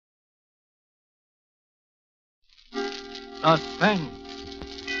Suspense.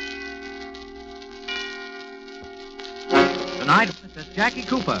 Tonight, this is Jackie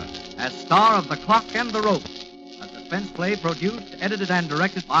Cooper as star of The Clock and the Rope, a suspense play produced, edited, and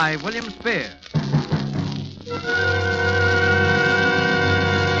directed by William Spear.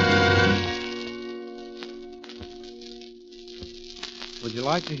 Would you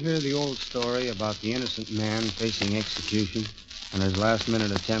like to hear the old story about the innocent man facing execution and his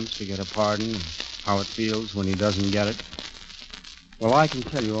last-minute attempts to get a pardon and how it feels when he doesn't get it? Well, I can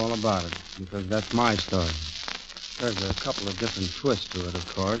tell you all about it, because that's my story. There's a couple of different twists to it, of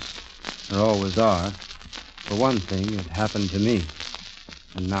course. There always are. For one thing, it happened to me.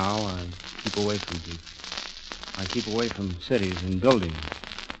 And now I keep away from people. I keep away from cities and buildings.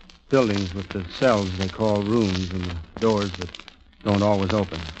 Buildings with the cells they call rooms and the doors that don't always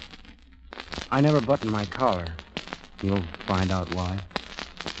open. I never button my collar. You'll find out why.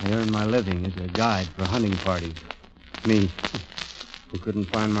 I earn my living as a guide for hunting parties. Me, who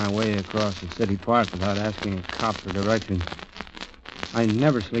couldn't find my way across a city park without asking a cop for directions. I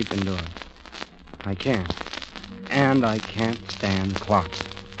never sleep indoors. I can't. And I can't stand clocks.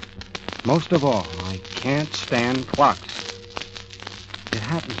 Most of all, I can't stand clocks. It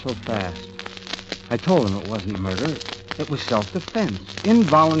happened so fast. I told him it wasn't murder. It was self-defense.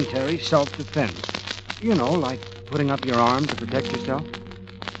 Involuntary self-defense. You know, like putting up your arm to protect yourself.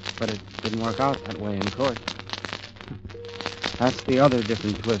 But it didn't work out that way in court. That's the other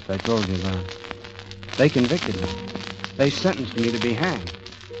different twist I told you about. They convicted me. They sentenced me to be hanged.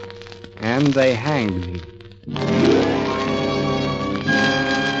 And they hanged me.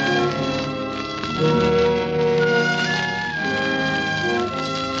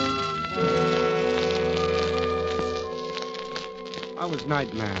 I was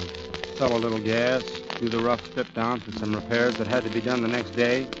night man. Sell a little gas, do the rough strip down for some repairs that had to be done the next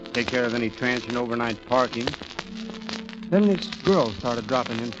day, take care of any transient overnight parking. Then this girl started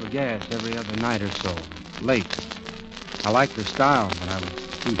dropping in for gas every other night or so, late. I liked her style, but I was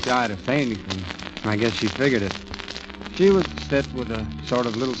too shy to say anything. I guess she figured it. She would sit with a sort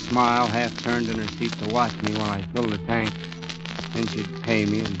of little smile half turned in her seat to watch me while I filled the tank. Then she'd pay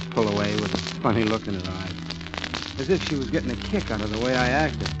me and pull away with a funny look in her eyes, as if she was getting a kick out of the way I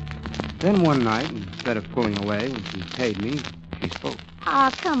acted. Then one night, instead of pulling away when she paid me, she spoke.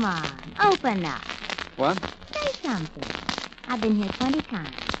 Oh, come on. Open up. What? Say something. I've been here 20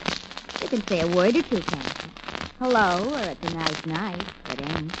 times. You can say a word or two, can't you? Hello, or it's a nice night. It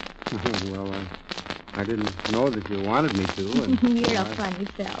ain't. Well, I didn't know that you wanted me to. And, You're a funny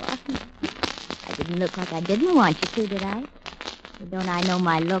fella. I didn't look like I didn't want you to, did I? Or don't I know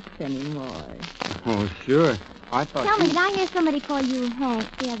my looks anymore? Oh, sure. I thought Tell me, did I hear somebody call you Hank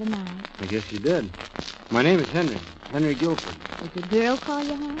the other night? I guess you did. My name is Henry. Henry Guilford. Did your girl call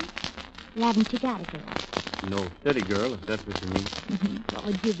you Hank? Haven't you got a girl? No, steady girl, if that's what you mean. What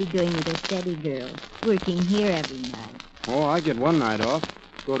would you be doing with a steady girl? Working here every night. Oh, I get one night off.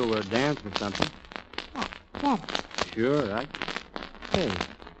 Go to a dance or something. Oh, better. Sure,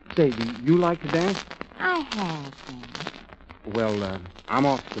 Say, do you like to dance? I have, Hank. Well, I'm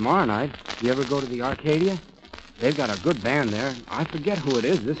off tomorrow night. You ever go to the Arcadia? They've got a good band there. I forget who it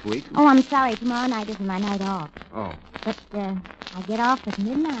is this week. Oh, I'm sorry. Tomorrow night isn't my night off. Oh. But, I get off at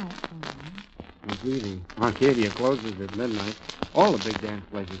midnight. Oh, gee, the Arcadia closes at midnight. All the big dance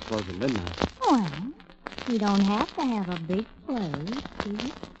places close at midnight. Well, you don't have to have a big place, do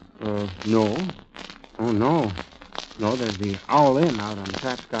you? No. Oh, no. No, there's the Owl Inn out on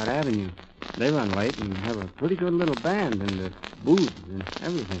Trapscott Avenue. They run late and have a pretty good little band and the booze and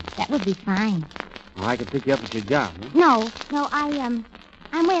everything. That would be fine. Well, I could pick you up at your job, huh? No,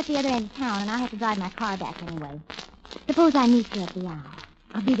 I'm way at the other end of town, and I have to drive my car back anyway. Suppose I meet you at the Owl.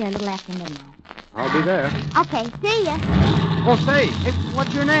 I'll be there a little after midnight. I'll be there. Okay, see ya. Oh, say,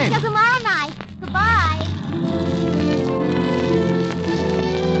 what's your name? Till tomorrow night. Goodbye.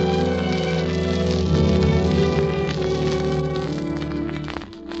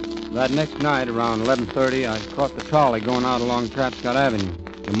 That next night, around 11:30, I caught the trolley going out along Trapscott Avenue.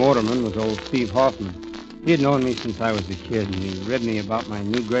 The motorman was old Steve Hoffman. He had known me since I was a kid, and he ribbed me about my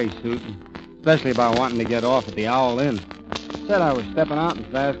new gray suit, and especially about wanting to get off at the Owl Inn. Said I was stepping out in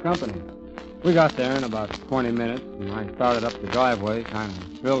fast company. We got there in about 20 minutes, and I started up the driveway, kind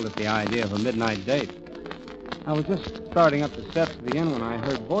of thrilled at the idea of a midnight date. I was just starting up the steps of the inn when I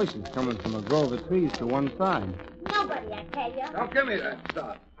heard voices coming from a grove of trees to one side. Nobody, I tell you. Don't give me that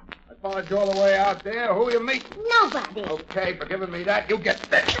stuff. I followed you all the way out there. Who are you meeting? Nobody. Okay, for giving me that, you get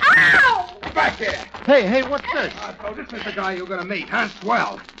this. Ow! Back here. Hey, what's this? So this is the guy you're going to meet, huh?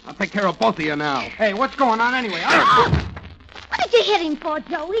 Swell. I'll take care of both of you now. Hey, what's going on anyway? What did you hit him for,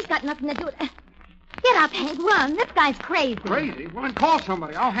 Joe? He's got nothing to do with it. Get up, Hank. Run. This guy's crazy. Crazy? Well, then call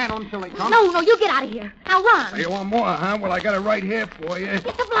somebody. I'll handle him till they come. No, you get out of here. Now run. You want more, huh? Well, I got it right here for you. Get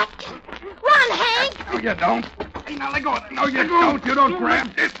the black... Run, Hank. No, you don't. Hey, now let go of it. No, you don't. You don't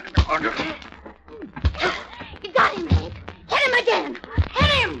grab this. You got him, Hank. Hit him again.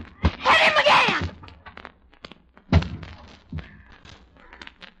 Hit him. Hit him again.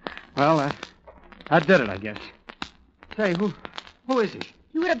 Well, that did it, I guess. Say, who is he?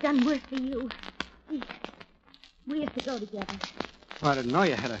 He would have done worse for you. We used to go together. Well, I didn't know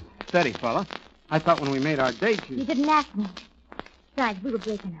you had a steady fella. I thought when we made our date You didn't ask me. Besides, we were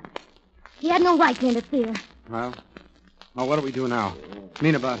breaking up. He had no right to interfere. Well, what do we do now? I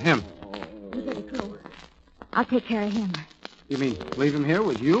mean about him. You better go. I'll take care of him. You mean leave him here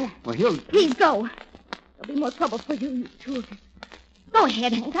with you? Well, he'll... Please go. There'll be more trouble for you two. Go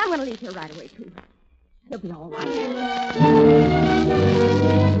ahead, Hank. I'm going to leave here right away, too. He'll be all right.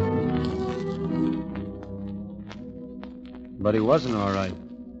 But he wasn't all right.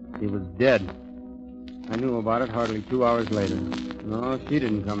 He was dead. I knew about it hardly 2 hours later. No, she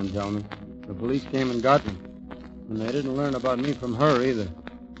didn't come and tell me. The police came and got me. And they didn't learn about me from her either.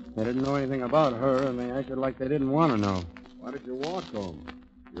 They didn't know anything about her, and they acted like they didn't want to know. Why did you walk home?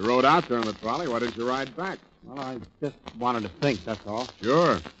 You rode out there in the trolley. Why didn't you ride back? Well, I just wanted to think, that's all.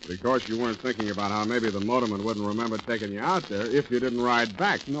 Sure, because you weren't thinking about how maybe the motorman wouldn't remember taking you out there if you didn't ride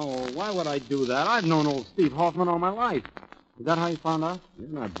back. No, why would I do that? I've known old Steve Hoffman all my life. Is that how you found out? You're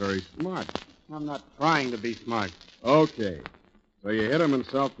not very smart. I'm not trying to be smart. Okay. So you hit him in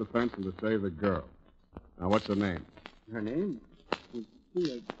self-defense and to save the girl. Now, what's her name? Her name?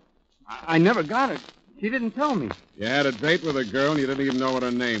 I never got it. She didn't tell me. You had a date with a girl and you didn't even know what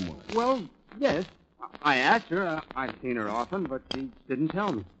her name was. Well, yes. I asked her. I've seen her often, but she didn't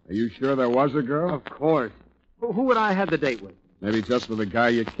tell me. Are you sure there was a girl? Of course. Who would I have the date with? Maybe just with the guy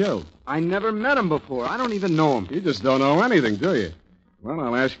you killed. I never met him before. I don't even know him. You just don't know anything, do you? Well,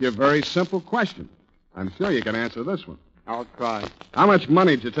 I'll ask you a very simple question. I'm sure you can answer this one. I'll try. How much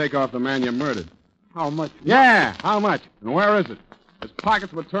money did you take off the man you murdered? How much? Yeah, how much? And where is it? His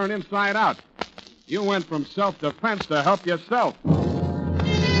pockets were turned inside out. You went from self-defense to help yourself.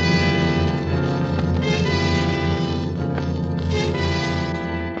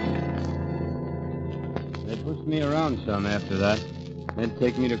 They pushed me around some after that. They'd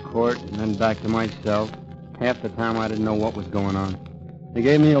take me to court and then back to my cell. Half the time I didn't know what was going on. They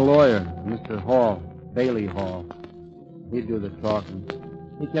gave me a lawyer, Mr. Hall, Bailey Hall. He'd do the talking.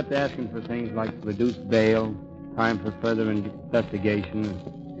 He kept asking for things like reduced bail, time for further investigation,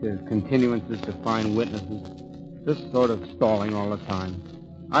 continuances to find witnesses. Just sort of stalling all the time.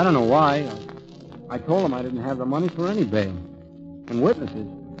 I don't know why. I told him I didn't have the money for any bail. And witnesses.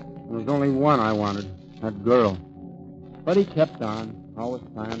 There was only one I wanted, that girl. But he kept on, always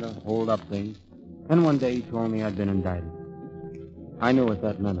trying to hold up things. Then one day he told me I'd been indicted. I knew what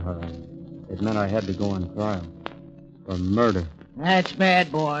that meant, Harry. It meant I had to go on trial. For murder. That's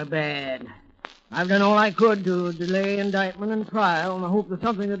bad, boy, bad. I've done all I could to delay indictment and trial in the hope that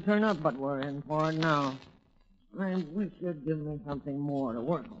something would turn up, but we're in for it now. I wish you'd give me something more to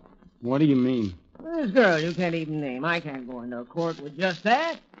work on. What do you mean? This girl you can't even name. I can't go into court with just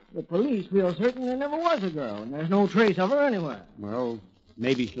that. The police feel certain there never was a girl, and there's no trace of her anywhere. Well,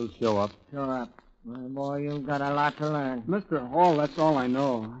 maybe she'll show up. Show up. My boy, you've got a lot to learn. Mr. Hall, that's all I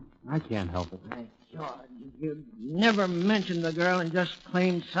know. I can't help it. George, you never mentioned the girl and just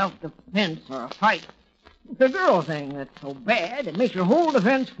claimed self-defense or a fight. It's the girl thing that's so bad, it makes your whole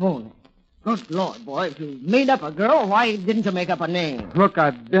defense phony. Good Lord, boy, if you made up a girl, why didn't you make up a name? Look,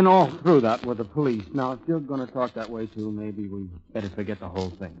 I've been all through that with the police. Now, if you're going to talk that way, too, maybe we better forget the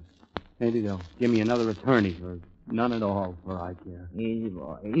whole thing. Maybe they'll give me another attorney, or none at all, for I care. Easy,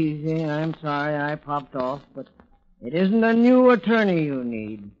 boy, easy. I'm sorry I popped off, but it isn't a new attorney you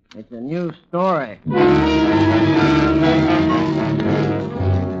need. It's a new story.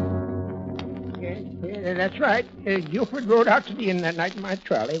 Yeah, that's right. Guilford rode out to the inn that night in my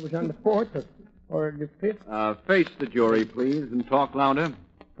trolley. It was on the 4th or the 5th. Face the jury, please, and talk louder.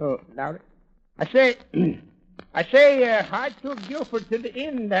 Oh, louder. I say, I took Guilford to the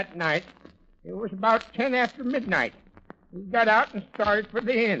inn that night. It was about 10 after midnight. He got out and started for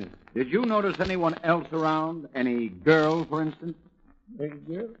the inn. Did you notice anyone else around? Any girl, for instance?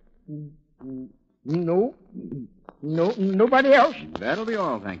 Girl? No, nobody else. That'll be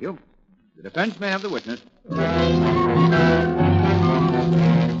all, thank you. The defense may have the witness. And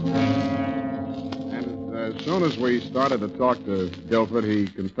as soon as we started to talk to Guilford, he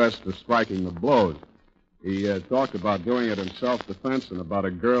confessed to striking the blows. He talked about doing it in self-defense and about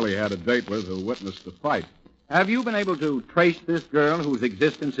a girl he had a date with who witnessed the fight. Have you been able to trace this girl whose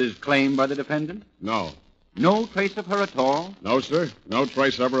existence is claimed by the defendant? No. No trace of her at all? No, sir. No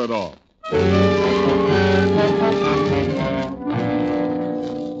trace of her at all.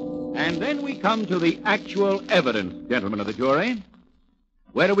 And then we come to the actual evidence, gentlemen of the jury.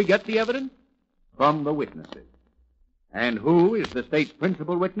 Where do we get the evidence? From the witnesses. And who is the state's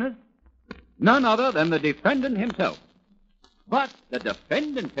principal witness? None other than the defendant himself. But the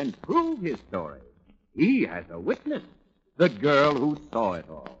defendant can prove his story. He has a witness, the girl who saw it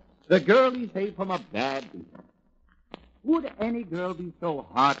all. The girl he saved from a bad beating. Would any girl be so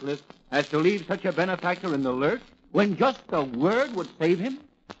heartless as to leave such a benefactor in the lurch when just a word would save him?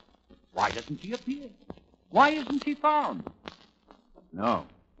 Why doesn't she appear? Why isn't she found? No,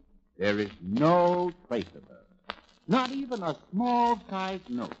 there is no trace of her. Not even a small-sized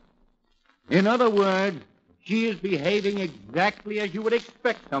note. In other words, she is behaving exactly as you would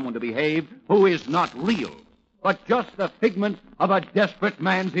expect someone to behave who is not real, but just the figment of a desperate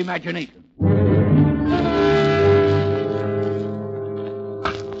man's imagination.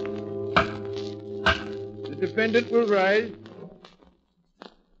 The defendant will rise.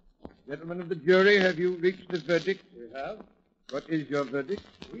 Gentlemen of the jury, have you reached the verdict? We have. What is your verdict?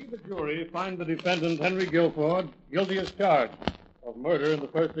 We, the jury, find the defendant, Henry Guilford, guilty as charged of murder in the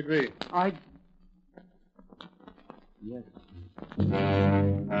first degree. Yes.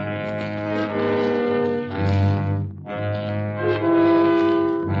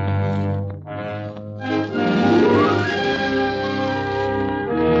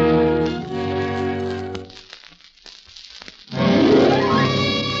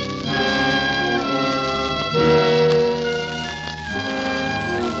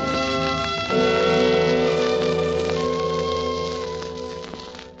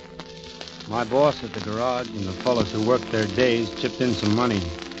 My boss at the garage and the fellows who worked there days chipped in some money.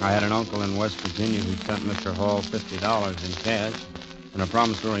 I had an uncle in West Virginia who sent Mr. Hall $50 in cash and a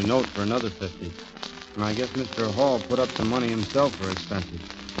promissory note for another $50. And I guess Mr. Hall put up some money himself for expenses.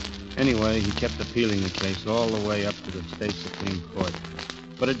 Anyway, he kept appealing the case all the way up to the state Supreme Court.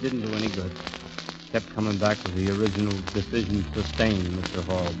 But it didn't do any good. Kept coming back with the original decision sustained, Mr.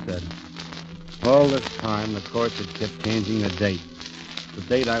 Hall said. All this time, the courts had kept changing the date. The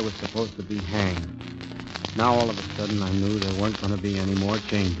date I was supposed to be hanged. Now, all of a sudden, I knew there weren't going to be any more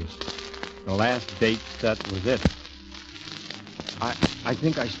changes. The last date set was it. I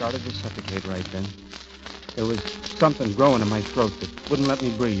think I started to suffocate right then. There was something growing in my throat that wouldn't let me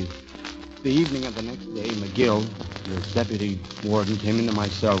breathe. The evening of the next day, McGill, the deputy warden, came into my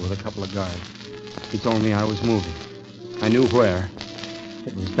cell with a couple of guards. He told me I was moving. I knew where.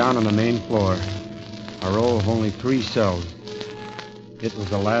 It was down on the main floor, a row of only 3 cells. It was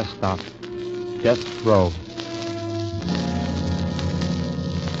the last stop. Death row.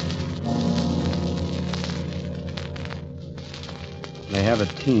 They have a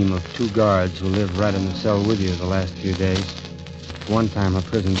team of 2 guards who live right in the cell with you the last few days. One time a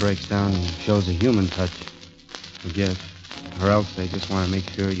prison breaks down and shows a human touch. I guess. Or else they just want to make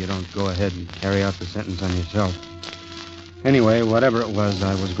sure you don't go ahead and carry out the sentence on yourself. Anyway, whatever it was,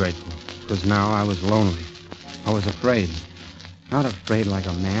 I was grateful. Because now I was lonely. I was afraid. Not afraid like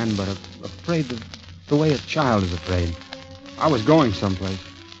a man, but afraid the way a child is afraid. I was going someplace.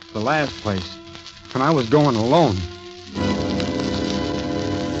 The last place. And I was going alone.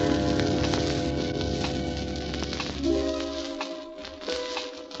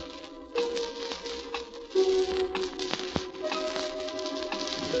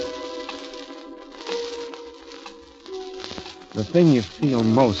 The thing you feel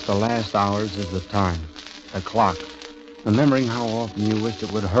most the last hours is the time. The clock. Remembering how often you wished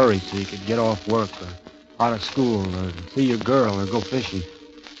it would hurry so you could get off work or out of school or see your girl or go fishing.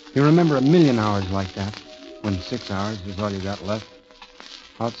 You remember a million hours like that, when 6 hours is all you got left.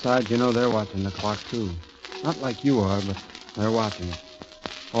 Outside, you know they're watching the clock, too. Not like you are, but they're watching it.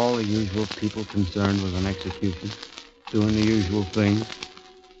 All the usual people concerned with an execution, doing the usual things.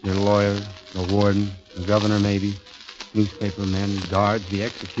 Your lawyer, the warden, the governor maybe, newspaper men, guards, the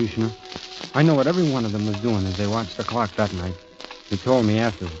executioner. I know what every one of them was doing as they watched the clock that night. He told me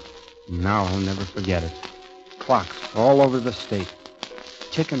afterward. Now I'll never forget it. Clocks all over the state,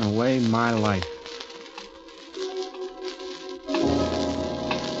 ticking away my life.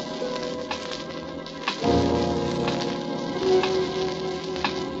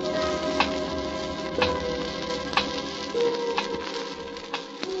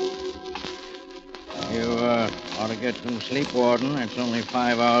 You ought to get some sleep, Warden. It's only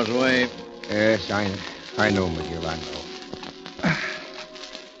 5 hours away. Yes, I know, McGill, I know.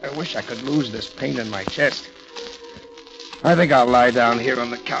 I wish I could lose this pain in my chest. I think I'll lie down here on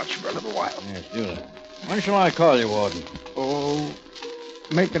the couch for a little while. Yes, do that. When shall I call you, Warden? Oh,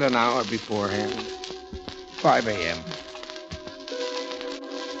 make it an hour beforehand. 5 a.m.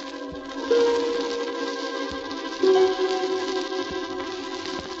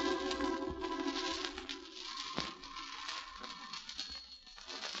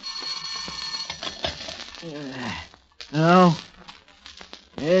 Hello?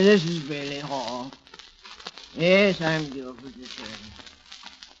 Yeah, this is Bailey Hall. Yes, I'm Guilford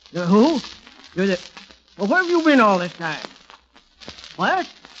III. Who? You're the... Well, where have you been all this time? What?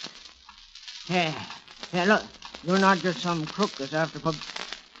 Yeah, look. You're not just some crook that's after pub...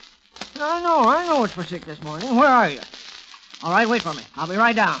 I know it's for 6 this morning. Where are you? All right, wait for me. I'll be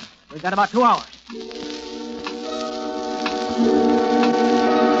right down. We've got about 2 hours.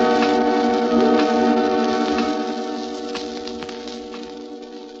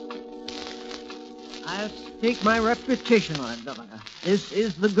 I'll stake my reputation on it, Governor. This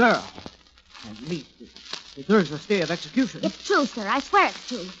is the girl. At least it deserves a stay of execution. It's true, sir. I swear it's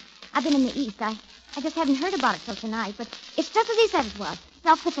true. I've been in the East. I just haven't heard about it till tonight, but it's just as he said it was.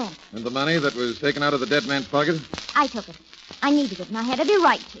 Self-defense. And the money that was taken out of the dead man's pocket? I took it. I needed it, and I had every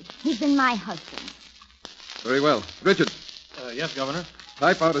right to. He's been my husband. Very well. Richard, Yes, Governor.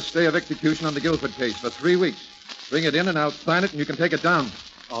 type out a stay of execution on the Guilford case for 3 weeks. Bring it in, and I'll sign it, and you can take it down.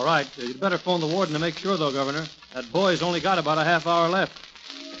 All right. You'd better phone the warden to make sure, though, Governor. That boy's only got about a half hour left.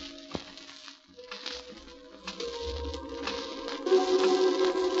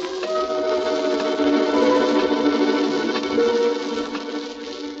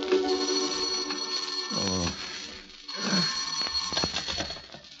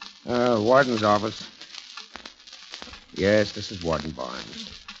 Warden's office. Yes, this is Warden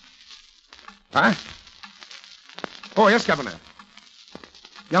Barnes. Huh? Oh, yes, Governor.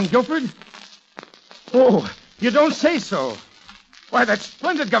 Young Guilford? Oh, you don't say so. Why, that's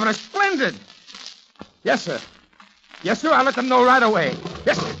splendid, Governor, splendid. Yes, sir. Yes, sir, I'll let them know right away.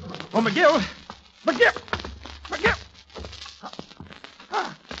 Yes, sir. Oh, McGill. McGill.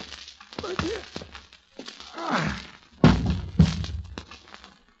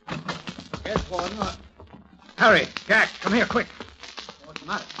 Yes, Warden. Harry, Jack, come here, quick. What's the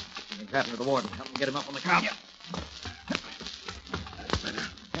matter? Something's happened to the warden. Help me get him up on the couch.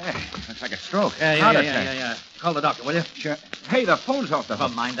 Looks like a stroke. Yeah. Call the doctor, will you? Sure. Hey, the phone's off the hook.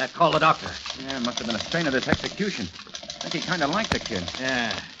 Don't mind that. Call the doctor. Yeah, it must have been a strain of this execution. I think he kind of liked the kid.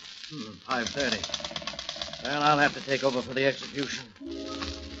 Yeah. 5:30. Well, I'll have to take over for the execution.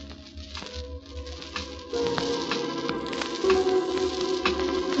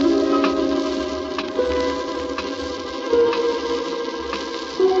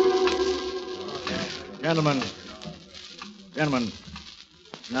 Gentlemen,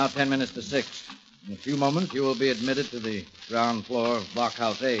 it's now 10 minutes to 6. In a few moments, you will be admitted to the ground floor of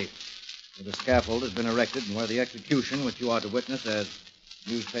Blockhouse A, where the scaffold has been erected and where the execution, which you are to witness as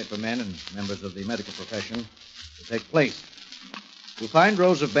newspaper men and members of the medical profession, will take place. You'll find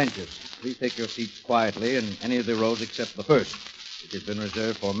rows of benches. Please take your seats quietly in any of the rows except the first, which has been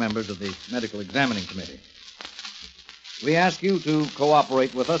reserved for members of the medical examining committee. We ask you to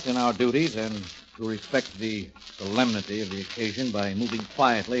cooperate with us in our duties and to respect the solemnity of the occasion by moving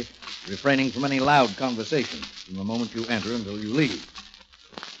quietly, refraining from any loud conversation from the moment you enter until you leave.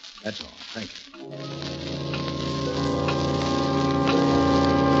 That's all. Thank you.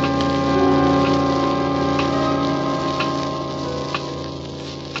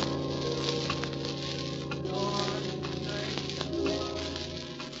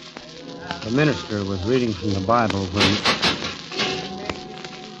 The minister was reading from the Bible when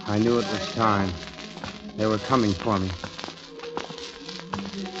I knew it was time. They were coming for me.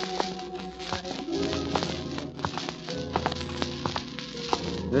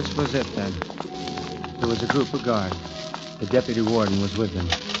 This was it, then. There was a group of guards. The deputy warden was with them.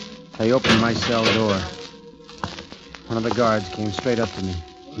 They opened my cell door. One of the guards came straight up to me.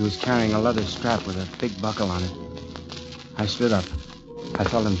 He was carrying a leather strap with a big buckle on it. I stood up. I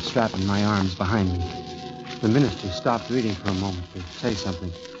felt him strapping my arms behind me. The minister stopped reading for a moment to say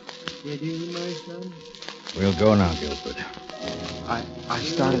something. Steady, my son. We'll go now, Guilford. I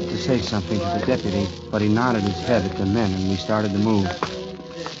started to say something to the deputy, but he nodded his head at the men, and we started to move.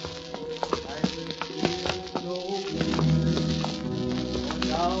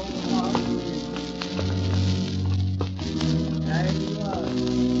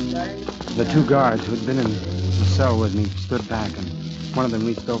 The two guards who had been in the cell with me stood back, and one of them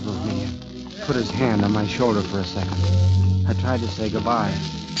reached over me and put his hand on my shoulder for a second. I tried to say goodbye.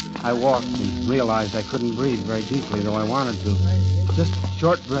 I walked and realized I couldn't breathe very deeply, though I wanted to. Just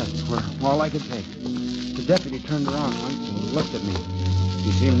short breaths were all I could take. The deputy turned around once and looked at me.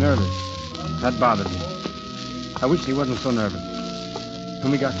 He seemed nervous. That bothered me. I wished he wasn't so nervous. Then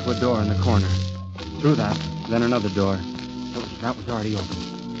we got to a door in the corner. Through that, then another door. That was already open.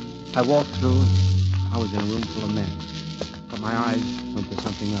 I walked through, and I was in a room full of men. But my eyes went to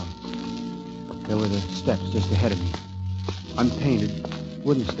something else. There were the steps just ahead of me. Unpainted,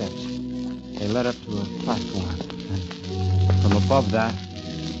 wooden steps. They led up to a platform. And from above that,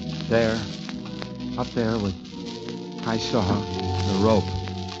 up there was, I saw the rope.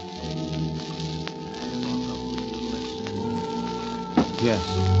 Yes.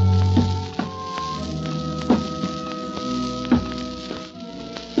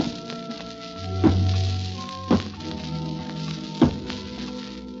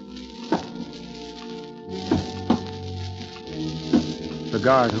 The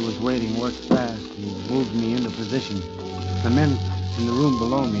guard who was waiting worked fast. He moved me into position. The men in the room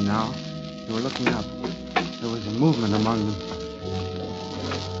below me now, they were looking up. There was a movement among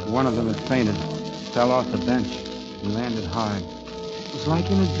them. One of them had fainted, fell off the bench, and landed hard. It was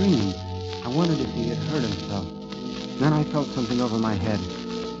like in a dream. I wondered if he had hurt himself. Then I felt something over my head,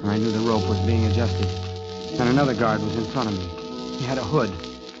 and I knew the rope was being adjusted. Then another guard was in front of me. He had a hood.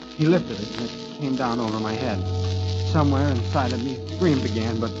 He lifted it, and it came down over my head. Somewhere inside of me, a scream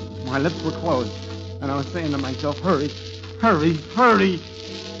began, but my lips were closed, and I was saying to myself, hurry, hurry, hurry.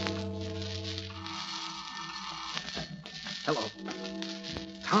 Hello.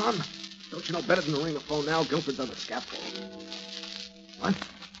 Tom, don't you know better than to ring a phone now? Guilford's on the scaffold. What?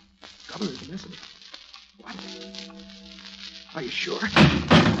 Governor's missing. What? Are you sure? The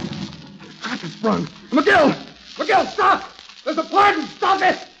trap is sprung. McGill! McGill, stop! There's a pardon! Stop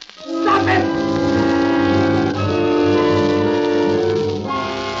it! Stop it!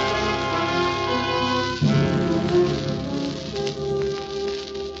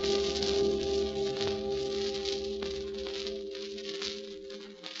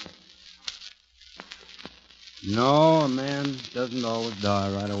 No, a man doesn't always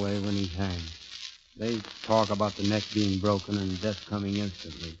die right away when he's hanged. They talk about the neck being broken and death coming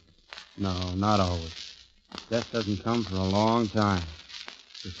instantly. No, not always. Death doesn't come for a long time.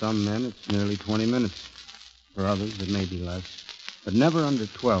 For some men, it's nearly 20 minutes. For others, it may be less. But never under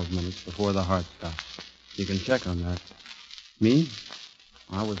 12 minutes before the heart stops. You can check on that. Me?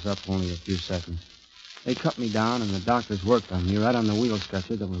 I was up only a few seconds. They cut me down, and the doctors worked on me right on the wheel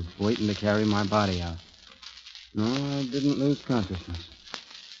stretcher that was waiting to carry my body out. No, I didn't lose consciousness.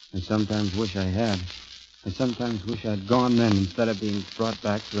 I sometimes wish I had. I sometimes wish I'd gone then instead of being brought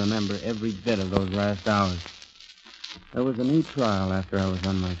back to remember every bit of those last hours. There was a new trial after I was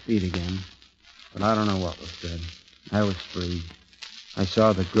on my feet again, but I don't know what was said. I was free. I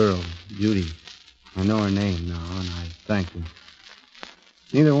saw the girl, Judy. I know her name now, and I thanked her.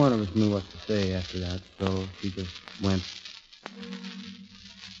 Neither one of us knew what to say after that, so she just went.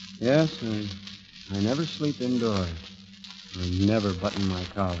 Yes, I never sleep indoors. I never button my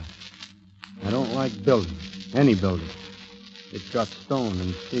collar. I don't like building, any building. It's got stone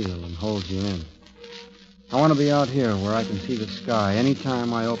and steel and holds you in. I want to be out here where I can see the sky any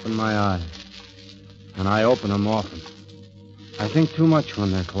time I open my eyes. And I open them often. I think too much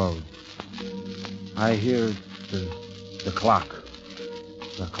when they're closed. I hear the clock.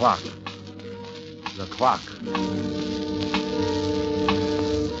 The clock. The clock.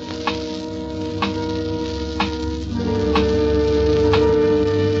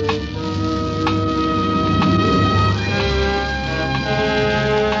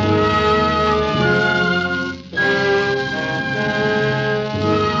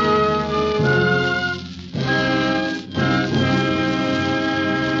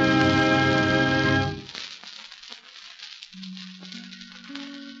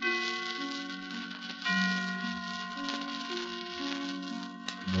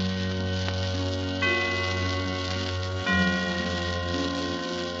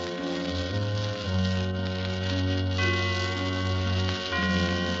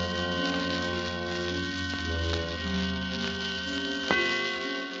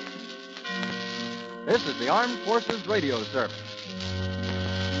 This is the Armed Forces Radio Service.